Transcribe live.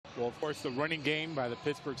Well, of course, the running game by the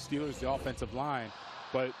Pittsburgh Steelers, the offensive line,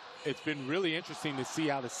 but it's been really interesting to see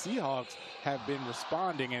how the Seahawks have been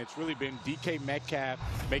responding, and it's really been DK Metcalf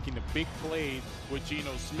making the big plays with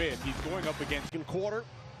Geno Smith. He's going up against quarter.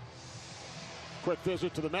 Quick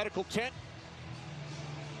visit to the medical tent.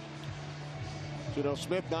 Geno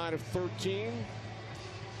Smith 9 of 13.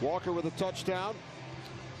 Walker with a touchdown.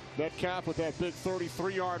 Metcalf with that big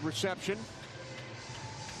 33-yard reception.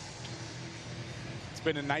 It's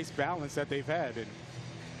been a nice balance that they've had, and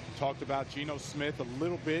talked about Geno Smith a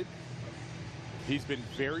little bit. He's been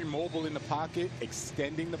very mobile in the pocket,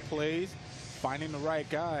 extending the plays, finding the right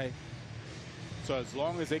guy. So as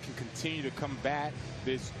long as they can continue to combat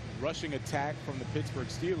this rushing attack from the Pittsburgh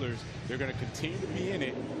Steelers, they're going to continue to be in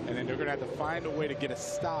it, and then they're going to have to find a way to get a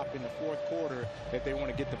stop in the fourth quarter if they want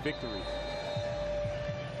to get the victory.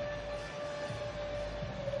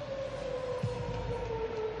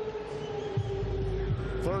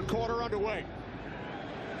 Third quarter underway.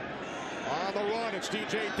 On the run, it's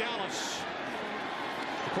DJ Dallas.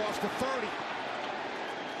 Across the 30.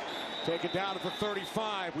 Take it down to the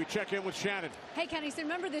 35. We check in with Shannon. Hey, Kenny, so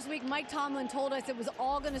remember this week Mike Tomlin told us it was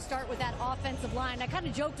all going to start with that offensive line. I kind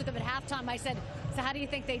of joked with him at halftime. I said, so how do you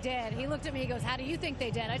think they did? He looked at me, he goes, how do you think they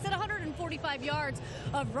did? I said 145 yards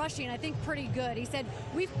of rushing, I think pretty good. He said,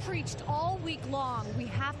 we've preached all week long, we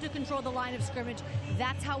have to control the line of scrimmage.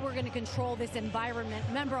 That's how we're going to control this environment.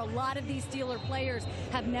 Remember, a lot of these Steeler players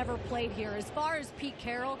have never played here. As far as Pete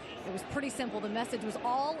Carroll, it was pretty simple. The message was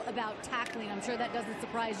all about tackling. I'm sure that doesn't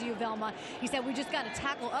surprise you, Velma. He said, we just got to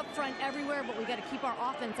tackle up front everywhere, but we got to keep our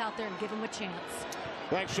offense out there and give them a chance.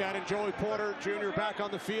 Thanks, Shannon. Joey Porter Jr. back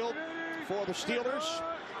on the field for the Steelers.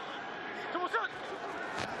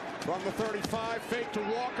 From the 35, fake to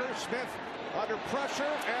Walker. Smith under pressure,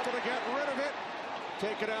 able to get rid of it.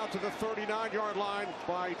 Take it out to the 39-yard line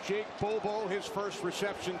by Jake Bobo, his first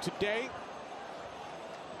reception today.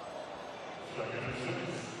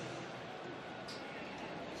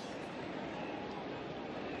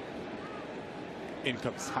 In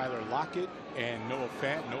comes Tyler Lockett and Noah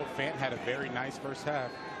Fant. Noah Fant had a very nice first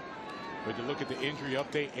half. But you look at the injury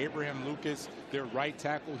update, Abraham Lucas, their right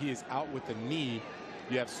tackle, he is out with a knee.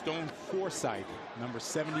 You have Stone Forsythe, number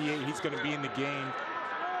 78. He's going to be in the game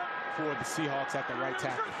for the Seahawks at the right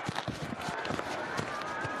tackle.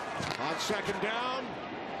 On second down,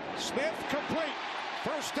 Smith complete.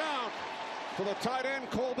 First down for the tight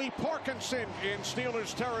end, Colby Parkinson in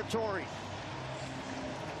Steelers territory.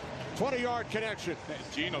 20-yard connection.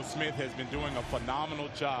 Geno Smith has been doing a phenomenal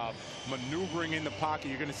job maneuvering in the pocket.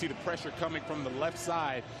 You're going to see the pressure coming from the left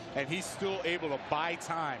side, and he's still able to buy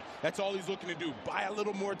time. That's all he's looking to do, buy a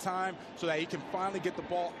little more time so that he can finally get the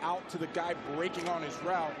ball out to the guy breaking on his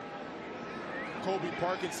route. Colby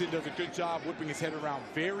Parkinson does a good job whipping his head around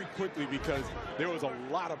very quickly because there was a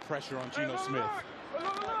lot of pressure on Geno Smith.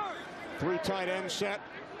 Three tight end set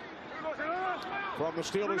from the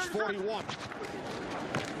Steelers 41.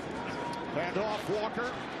 Hand off Walker.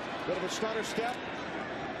 Bit of a stutter step.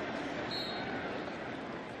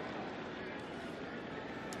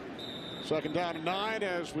 Second down and 9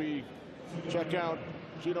 as we check out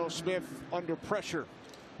Geno Smith under pressure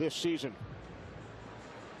this season.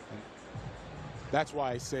 That's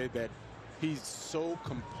why I said that he's so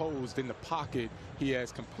composed in the pocket. He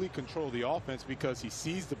has complete control of the offense because he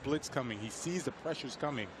sees the blitz coming. He sees the pressures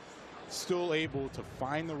coming. Still able to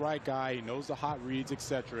find the right guy. He knows the hot reads,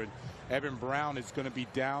 etc. And Evan Brown is going to be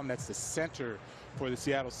down. That's the center for the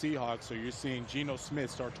Seattle Seahawks. So you're seeing Geno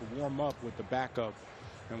Smith start to warm up with the backup,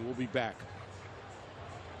 and we'll be back.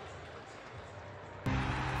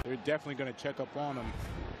 They're definitely going to check up on him.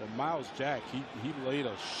 But Miles Jack, he laid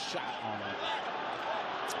a shot on him.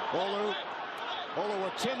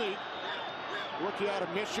 Oluwatimi, rookie out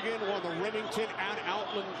of Michigan, won the Remington and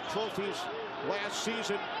Outland trophies last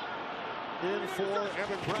season. In for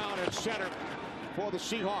Evan Brown at center for the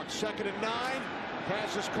Seahawks. Second and 9.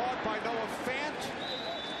 Pass is caught by Noah Fant.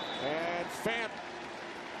 And Fant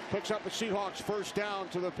picks up the Seahawks first down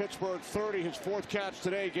to the Pittsburgh 30. His fourth catch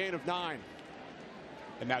today, gain of 9.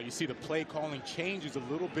 And now you see the play calling changes a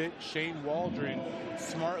little bit. Shane Waldron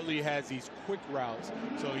smartly has these quick routes.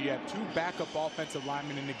 So you have two backup offensive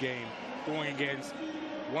linemen in the game going against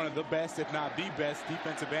one of the best, if not the best,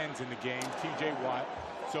 defensive ends in the game, TJ Watt.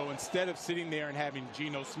 So instead of sitting there and having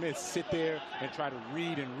Geno Smith sit there and try to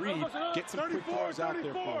read, get some quick throws out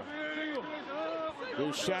there for him.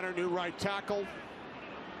 New center, new right tackle.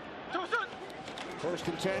 First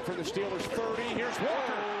and 10 from the Steelers 30. Here's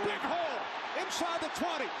Walker. Big hole inside the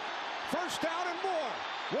 20. First down and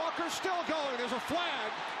more. Walker still going. There's a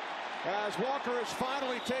flag as Walker is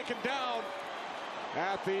finally taken down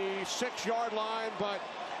at the 6-yard line, but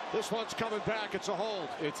This one's coming back. It's a hold.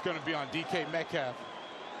 It's going to be on DK Metcalf.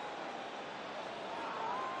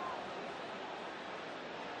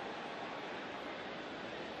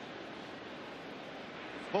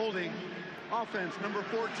 Holding. Offense, number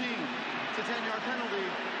 14. It's a 10-yard penalty.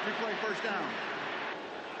 Replay first down.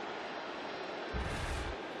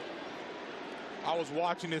 I was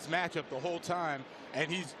watching this matchup the whole time,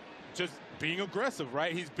 and he's just being aggressive,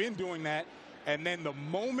 right? He's been doing that. And then the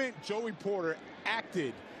moment Joey Porter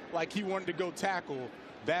acted like he wanted to go tackle,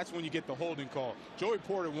 that's when you get the holding call. Joey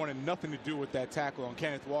Porter wanted nothing to do with that tackle on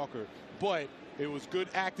Kenneth Walker, but it was good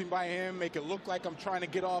acting by him, make it look like I'm trying to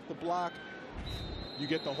get off the block. You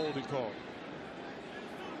get the holding call.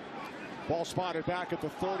 Ball spotted back at the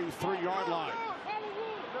 33-yard line.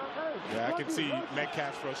 Yeah, I can see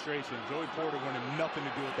Metcalf's frustration. Joey Porter wanted nothing to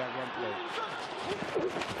do with that run play.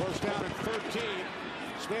 First down at 13.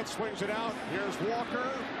 Smith swings it out. Here's Walker.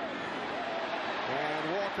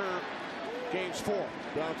 And Walker gains 4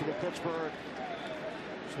 down to the Pittsburgh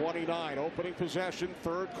 29. Opening possession,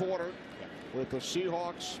 third quarter, with the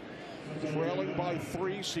Seahawks trailing by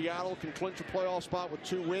 3. Seattle can clinch a playoff spot with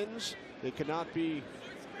 2 wins. They cannot be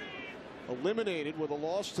eliminated with a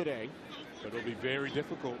loss today. But it'll be very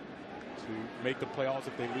difficult to make the playoffs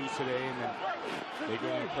if they lose today, and then they go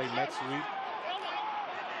and play next week.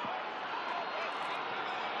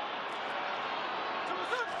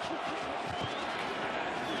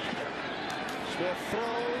 Smith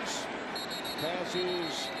throws. Pass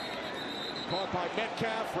is caught by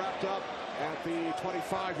Metcalf, wrapped up at the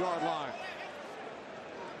 25-yard line.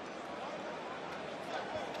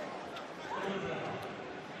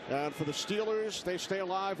 And for the Steelers, they stay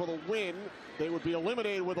alive with a win. They would be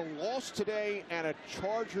eliminated with a loss today and a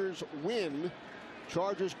Chargers win.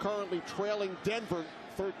 Chargers currently trailing Denver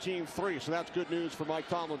 13-3, so that's good news for Mike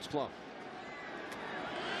Tomlin's club.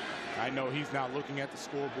 I know he's not looking at the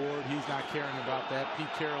scoreboard. He's not caring about that.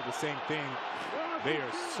 Pete Carroll, the same thing. They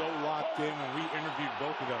are so locked in. When we interviewed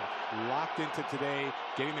both of them, locked into today,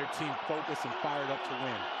 getting their team focused and fired up to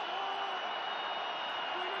win.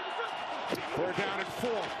 They're down at 4.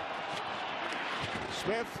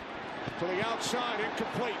 Smith to the outside,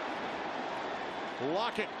 incomplete.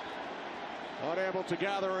 Lockett unable to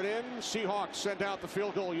gather it in. Seahawks send out the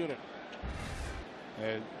field goal unit.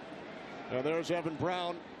 And there's Evan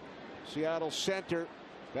Brown, Seattle center,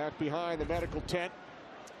 back behind the medical tent.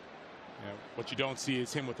 Yeah, what you don't see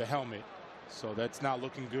is him with the helmet, so that's not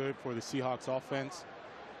looking good for the Seahawks offense.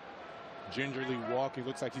 Gingerly walking,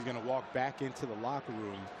 looks like he's going to walk back into the locker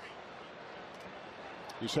room.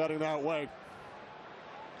 He's heading that way.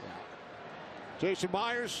 Jason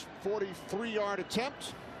Myers, 43-yard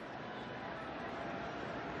attempt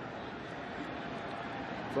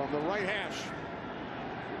from the right hash.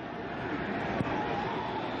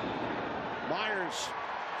 Myers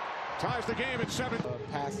ties the game at 7.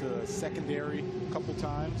 Past the secondary a couple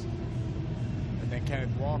times, and then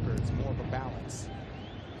Kenneth Walker, it's more of a balance.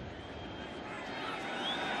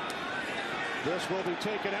 This will be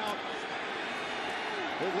taken out.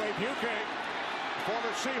 Midway Buque,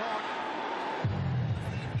 former Seahawk.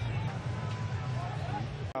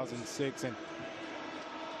 2006, and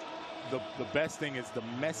the best thing is the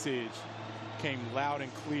message came loud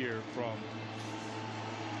and clear from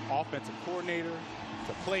offensive coordinator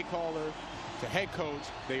to play caller to head coach.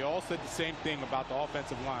 They all said the same thing about the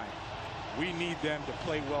offensive line. We need them to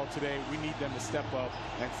play well today. We need them to step up,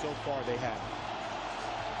 and so far they have.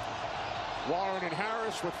 Warren and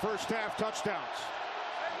Harris with first half touchdowns.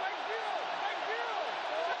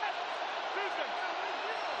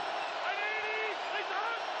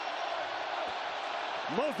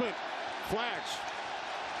 Movement, flags.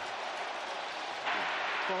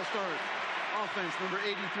 False start. Offense, number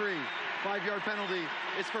 83. 5-yard penalty.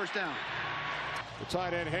 It's first down. The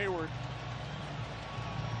tight end Hayward.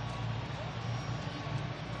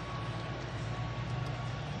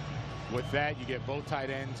 With that, you get both tight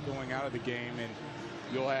ends going out of the game, and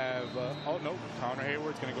you'll have, oh no, Connor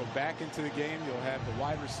Hayward's going to go back into the game. You'll have the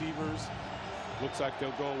wide receivers. Looks like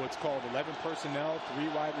they'll go what's called 11 personnel, 3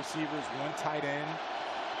 wide receivers, 1 tight end,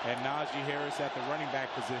 and Najee Harris at the running back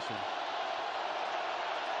position.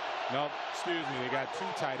 No, excuse me, they got 2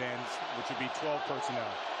 tight ends, which would be 12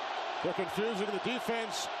 personnel. They're confusing the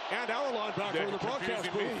defense and our linebacker in the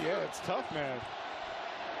broadcast booth. Yeah, it's tough, man.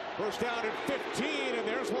 First down at 15, and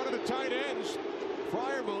there's one of the tight ends.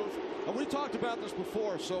 Fryer move. And we talked about this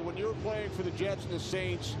before, so when you were playing for the Jets and the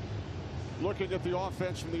Saints, looking at the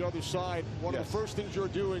offense from the other side, one of the first things you're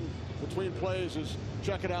doing between plays is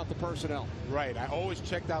checking out the personnel. Right. I always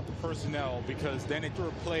checked out the personnel because then after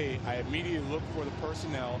a play, I immediately look for the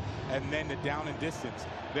personnel and then the down and distance.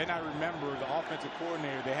 Then I remember the offensive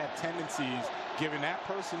coordinator, they had tendencies given that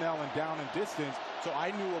personnel and down and distance, so I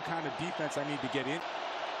knew what kind of defense I need to get in.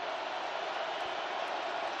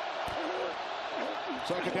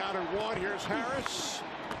 Second down and 1. Here's Harris.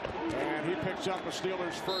 And he picks up a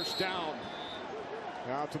Steelers first down.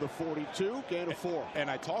 Out to the 42, gain of 4. And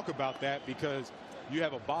I talk about that because you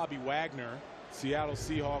have a Bobby Wagner, Seattle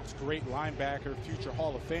Seahawks great linebacker, future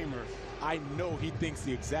Hall of Famer. I know he thinks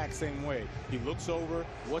the exact same way. He looks over,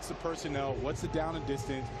 what's the personnel, what's the down and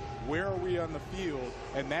distance, where are we on the field,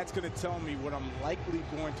 and that's going to tell me what I'm likely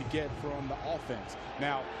going to get from the offense.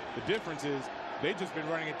 Now, the difference is they've just been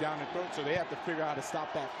running it down the throat, so they have to figure out how to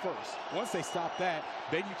stop that first. Once they stop that,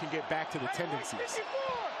 then you can get back to the tendencies.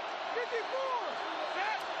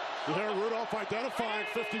 There, Rudolph identifying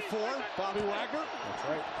 54, Bobby Wagner. That's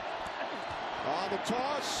right. On the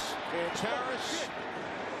toss, it's Harris.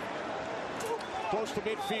 Close to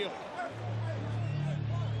midfield.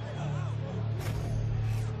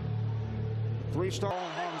 3-star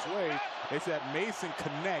in harm's way. It's that Mason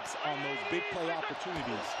connects on those big play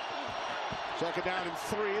opportunities. Second down and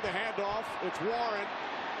 3, the handoff. It's Warren.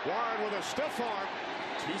 Warren with a stiff arm.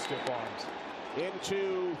 2 stiff arms.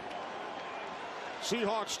 Into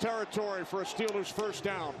Seahawks territory for a Steelers first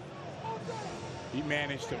down. He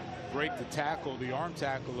managed to break the tackle, the arm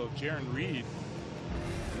tackle of Jaron Reed.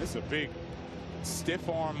 This is a big stiff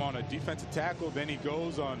arm on a defensive tackle. Then he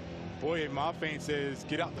goes on Boye Mafe and says,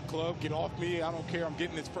 get out the club, get off me, I don't care, I'm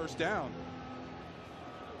getting this first down.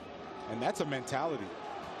 And that's a mentality.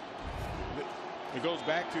 It goes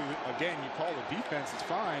back to, again, you call the defense, it's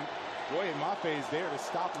fine. Boye Mafe is there to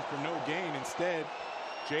stop him for no gain. Instead,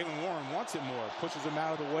 Jalen Warren wants it more, pushes him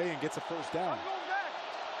out of the way and gets a first down.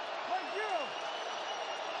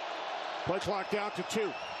 Play clock down to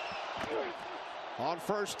 2. On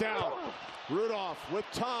first down, Rudolph with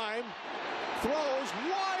time, throws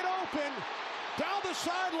wide open, down the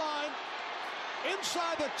sideline,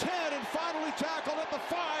 inside the 10, and finally tackled at the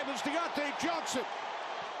 5 is Deontay Johnson.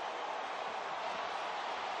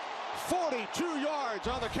 42 yards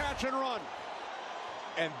on the catch and run.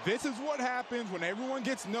 And this is what happens when everyone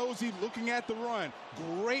gets nosy looking at the run.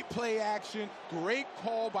 Great play action, great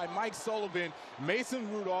call by Mike Sullivan.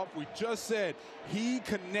 Mason Rudolph, we just said, he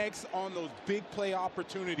connects on those big play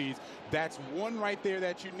opportunities. That's one right there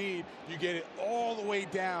that you need. You get it all the way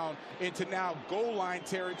down into now goal line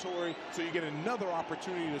territory, so you get another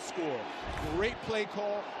opportunity to score. Great play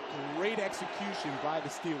call, great execution by the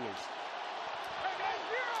Steelers.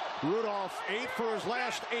 Rudolph 8 for his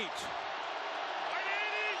last 8.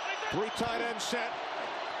 3 tight end set.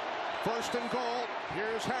 First and goal.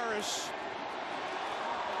 Here's Harris.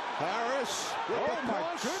 Harris with the Oh my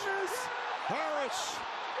cross. goodness. Harris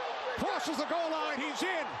crosses the goal line. He's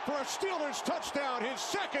in for a Steelers touchdown, his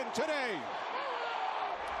second today.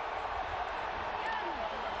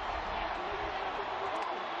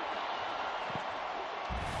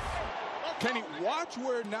 Kenny, watch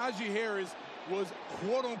where Najee Harris was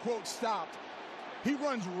quote-unquote stopped. He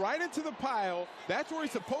runs right into the pile. That's where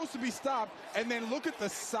he's supposed to be stopped. And then look at the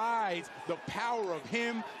size, the power of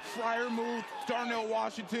him, Freiermuth, Darnell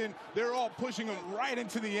Washington. They're all pushing him right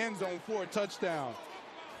into the end zone for a touchdown.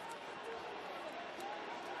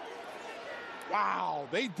 Wow,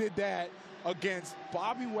 they did that against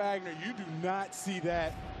Bobby Wagner. You do not see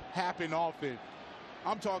that happen often.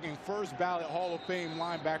 I'm talking first ballot Hall of Fame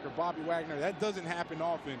linebacker Bobby Wagner. That doesn't happen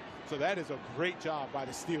often. So that is a great job by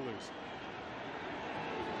the Steelers.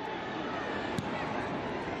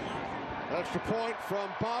 Extra point from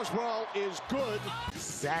Boswell is good.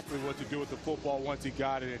 Exactly what to do with the football once he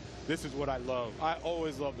got it. And this is what I love. I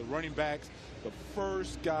always love the running backs, the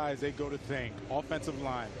first guys they go to thank, offensive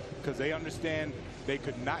line, because they understand they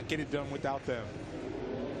could not get it done without them.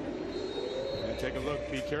 And take a look,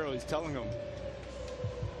 Pete Carroll, he's telling them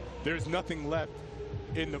there's nothing left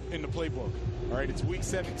in the playbook. All right, it's week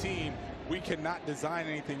 17. We cannot design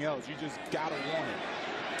anything else. You just gotta want it.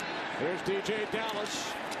 There's DJ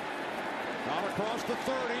Dallas. Down across the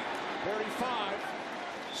 30, 35.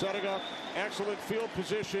 Setting up excellent field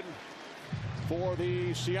position for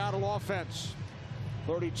the Seattle offense.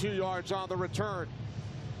 32 yards on the return.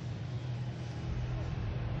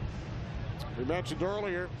 We mentioned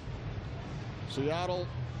earlier, Seattle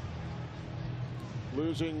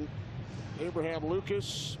losing Abraham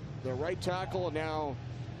Lucas, their right tackle, and now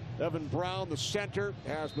Evan Brown, the center,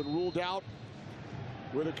 has been ruled out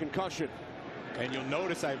with a concussion. And you'll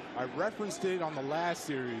notice I referenced it on the last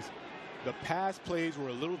series. The pass plays were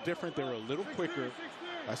a little different. They were a little quicker.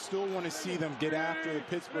 I still want to see them get after the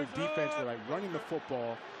Pittsburgh defense by running the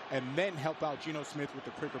football and then help out Geno Smith with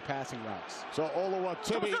the quicker passing routes. So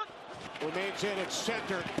Oluwatimi remains in at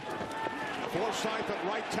center. Forsythe at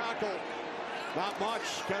right tackle. Not much.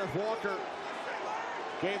 Kenneth Walker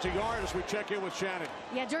gains a yard as we check in with Shannon.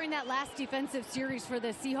 Yeah, during that last defensive series for the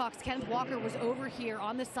Seahawks, Kenneth Walker was over here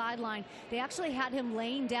on the sideline. They actually had him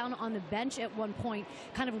laying down on the bench at one point,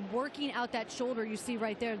 kind of working out that shoulder you see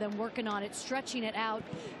right there, them working on it, stretching it out.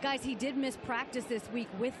 Guys, he did miss practice this week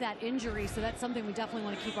with that injury, so that's something we definitely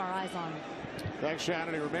want to keep our eyes on. Thanks,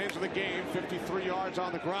 Shannon. He remains in the game, 53 yards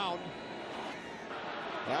on the ground,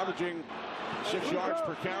 averaging 6 yards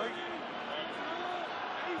per carry.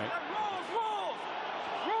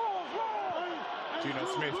 Geno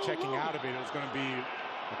Smith checking out of it. It was going to be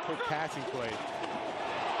a quick passing play.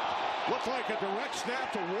 Looked like a direct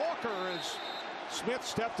snap to Walker as Smith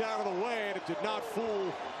stepped out of the way, and it did not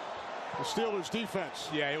fool the Steelers defense.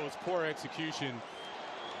 Yeah, it was poor execution.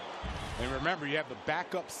 And remember, you have the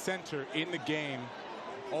backup center in the game,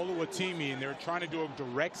 Oluwatimi, and they were trying to do a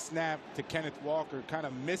direct snap to Kenneth Walker. Kind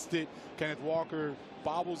of missed it. Kenneth Walker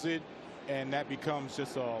bobbles it, and that becomes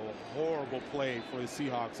just a horrible play for the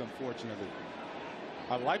Seahawks, unfortunately.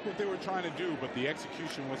 I like what they were trying to do, but the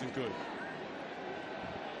execution wasn't good.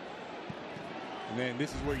 And then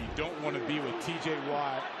this is where you don't want to be with T.J.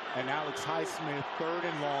 Watt and Alex Highsmith, 3rd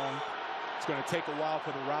and long. It's going to take a while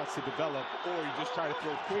for the routes to develop, or you just try to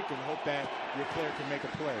throw quick and hope that your player can make a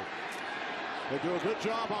play. They do a good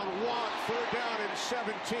job on Watt, 3rd down and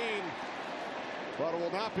 17, but it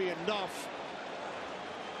will not be enough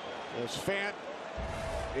as Fant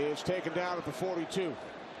is taken down at the 42.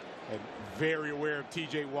 And very aware of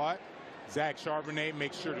T.J. Watt. Zach Charbonnet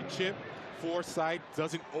makes sure to chip. Forsythe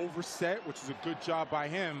doesn't overset, which is a good job by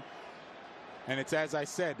him. And it's as I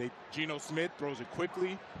said, Geno Smith throws it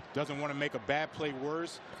quickly, doesn't want to make a bad play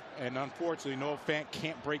worse. And unfortunately, Noah Fant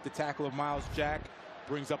can't break the tackle of Miles Jack.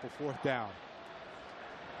 Brings up a 4th down.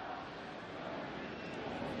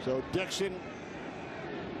 So Dixon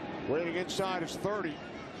waiting inside his 30.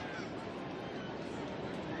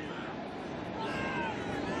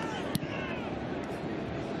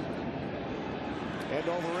 End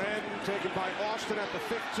over end, taken by Austin at the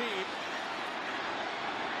 15.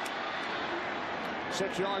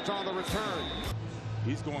 6 yards on the return.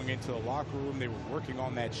 He's going into the locker room. They were working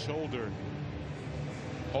on that shoulder.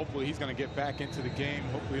 Hopefully he's going to get back into the game.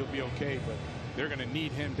 Hopefully he'll be okay, but they're going to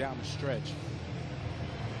need him down the stretch.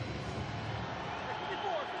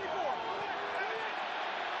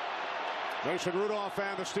 Mason Rudolph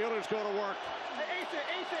and the Steelers go to work.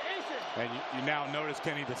 And you now notice,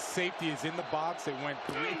 Kenny, the safety is in the box. They went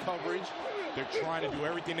 3 coverage. They're trying to do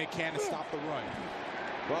everything they can to stop the run.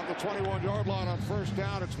 From the 21-yard line on 1st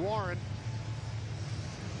down, it's Warren.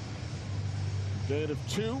 Gain of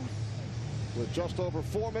 2 with just over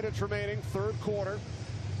 4 minutes remaining, 3rd quarter.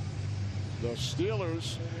 The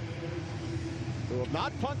Steelers, who have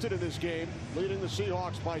not punted in this game, leading the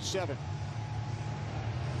Seahawks by 7.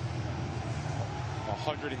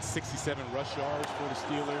 167 rush yards for the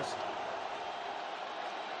Steelers.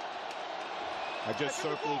 I just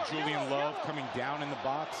circled Julian Love coming down in the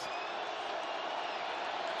box.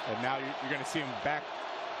 And now you're going to see him back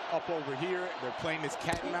up over here. They're playing this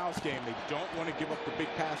cat and mouse game. They don't want to give up the big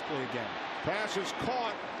pass play again. Pass is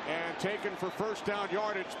caught and taken for 1st down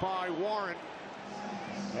yardage by Warren.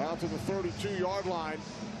 Out to the 32-yard line.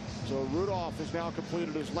 So Rudolph has now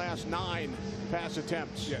completed his last 9 pass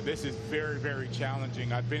attempts. Yeah, this is very, very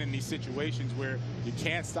challenging. I've been in these situations where you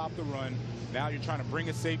can't stop the run. Now you're trying to bring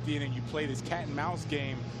a safety in and you play this cat and mouse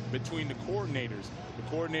game between the coordinators.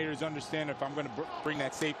 The coordinators understand if I'm going to bring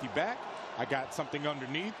that safety back, I got something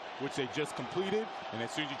underneath, which they just completed. And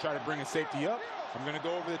as soon as you try to bring a safety up, I'm going to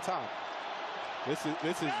go over the top. This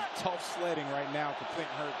is tough sledding right now for Clint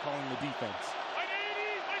Hurt calling the defense.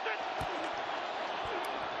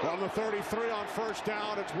 From the 33 on 1st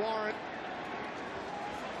down, it's Warren.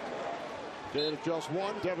 Gain of just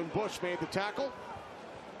 1. Devin Bush made the tackle.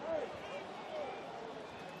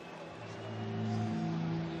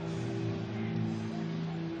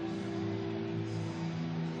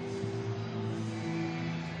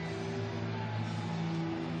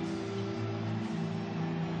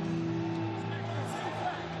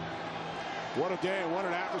 What a day and what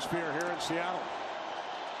an atmosphere here in Seattle.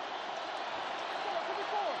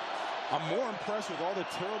 I'm more impressed with all the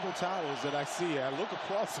terrible towels that I see. I look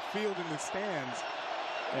across the field in the stands,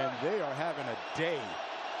 and they are having a day.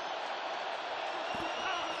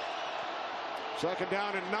 2nd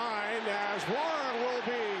down and 9 as Warren will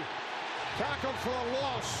be tackled for a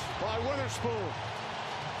loss by Witherspoon.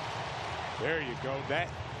 There you go.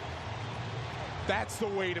 That's the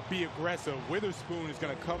way to be aggressive. Witherspoon is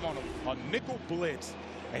going to come on a nickel blitz,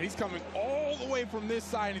 and he's coming all the way from this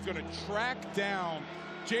side, and he's going to track down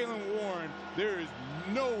Jaylen Warren. There is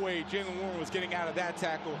no way Jaylen Warren was getting out of that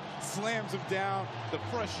tackle. Slams him down. The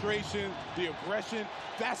frustration, the aggression,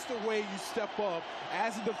 that's the way you step up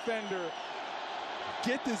as a defender.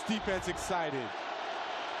 Get this defense excited.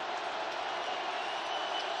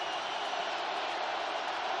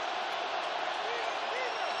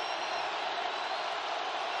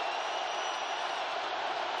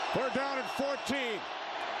 They're down at 14.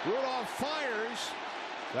 Rudolph fires.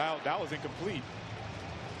 That was incomplete.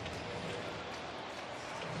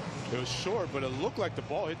 It was short, but it looked like the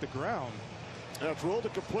ball hit the ground. That's ruled a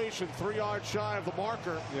completion, 3 yards shy of the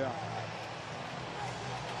marker. Yeah.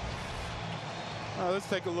 Let's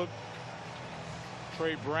take a look.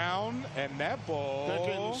 Trey Brown, and that ball.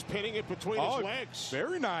 Pickens pinning it between his legs.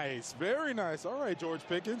 Very nice, very nice. All right, George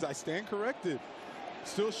Pickens, I stand corrected.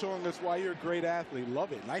 Still showing us why you're a great athlete.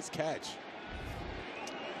 Love it. Nice catch.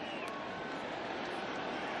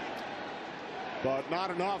 But not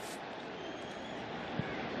enough.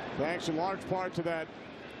 Thanks in large part to that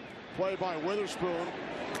play by Witherspoon.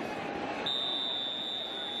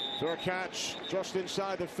 Fair catch just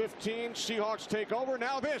inside the 15. Seahawks take over.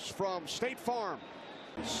 Now this from State Farm.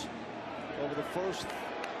 Over the first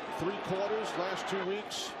 3 quarters, last 2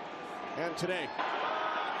 weeks, and today.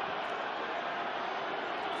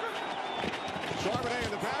 Charbonnet in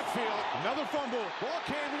the backfield. Another fumble. Ball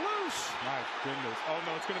came loose. My goodness. Oh,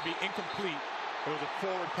 no, it's going to be incomplete. It was a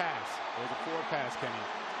forward pass. It was a forward pass, Kenny.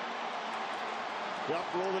 Yep,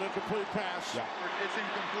 rolled an incomplete pass. Yeah. It's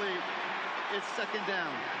incomplete. It's second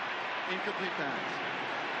down. Incomplete pass.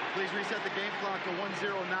 Please reset the game clock to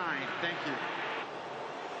 1:09. Thank you.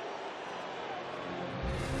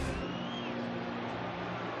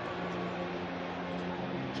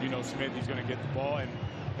 Geno Smith, he's going to get the ball, and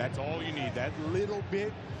that's all you need. That little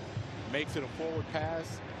bit makes it a forward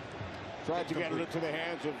pass. Tried to get it into the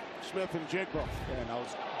hands of Smith and Jigba. Yeah, and I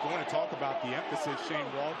was going to talk about the emphasis Shane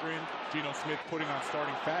Waldron, Geno Smith putting on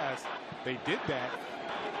starting fast. They did that.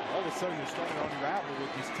 All of a sudden, they're starting to unravel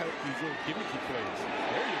with these little gimmicky plays.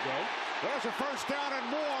 There you go. There's a first down and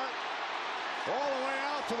more. All the way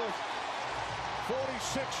out to the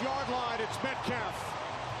 46-yard line. It's Metcalf.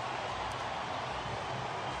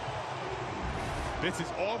 This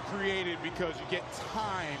is all created because you get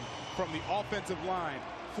time from the offensive line.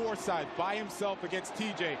 Forsythe by himself against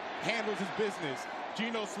TJ, handles his business.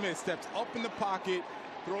 Geno Smith steps up in the pocket,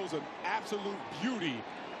 throws an absolute beauty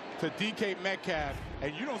to DK Metcalf,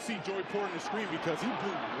 and you don't see Joey Porter on the screen because he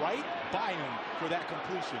blew right by him for that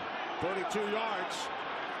completion. 32 yards.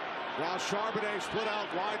 Now Charbonnet split out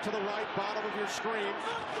wide to the right, bottom of your screen.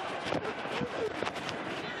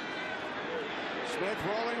 Smith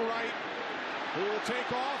rolling right. Who will take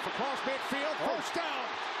off across midfield. First down.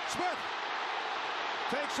 Smith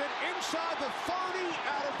takes it inside the 30,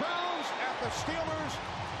 out of bounds at the Steelers'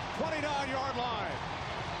 29-yard line.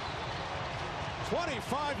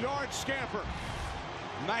 25-yard scamper.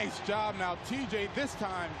 Nice job. Now TJ, this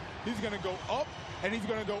time, he's going to go up and he's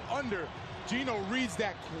going to go under. Geno reads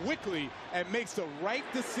that quickly and makes the right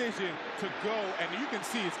decision to go. And you can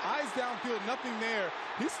see his eyes downfield, nothing there.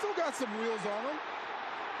 He's still got some wheels on him.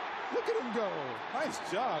 Look at him go. Nice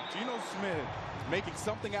job. Geno Smith making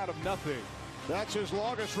something out of nothing. That's his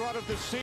longest run of the season.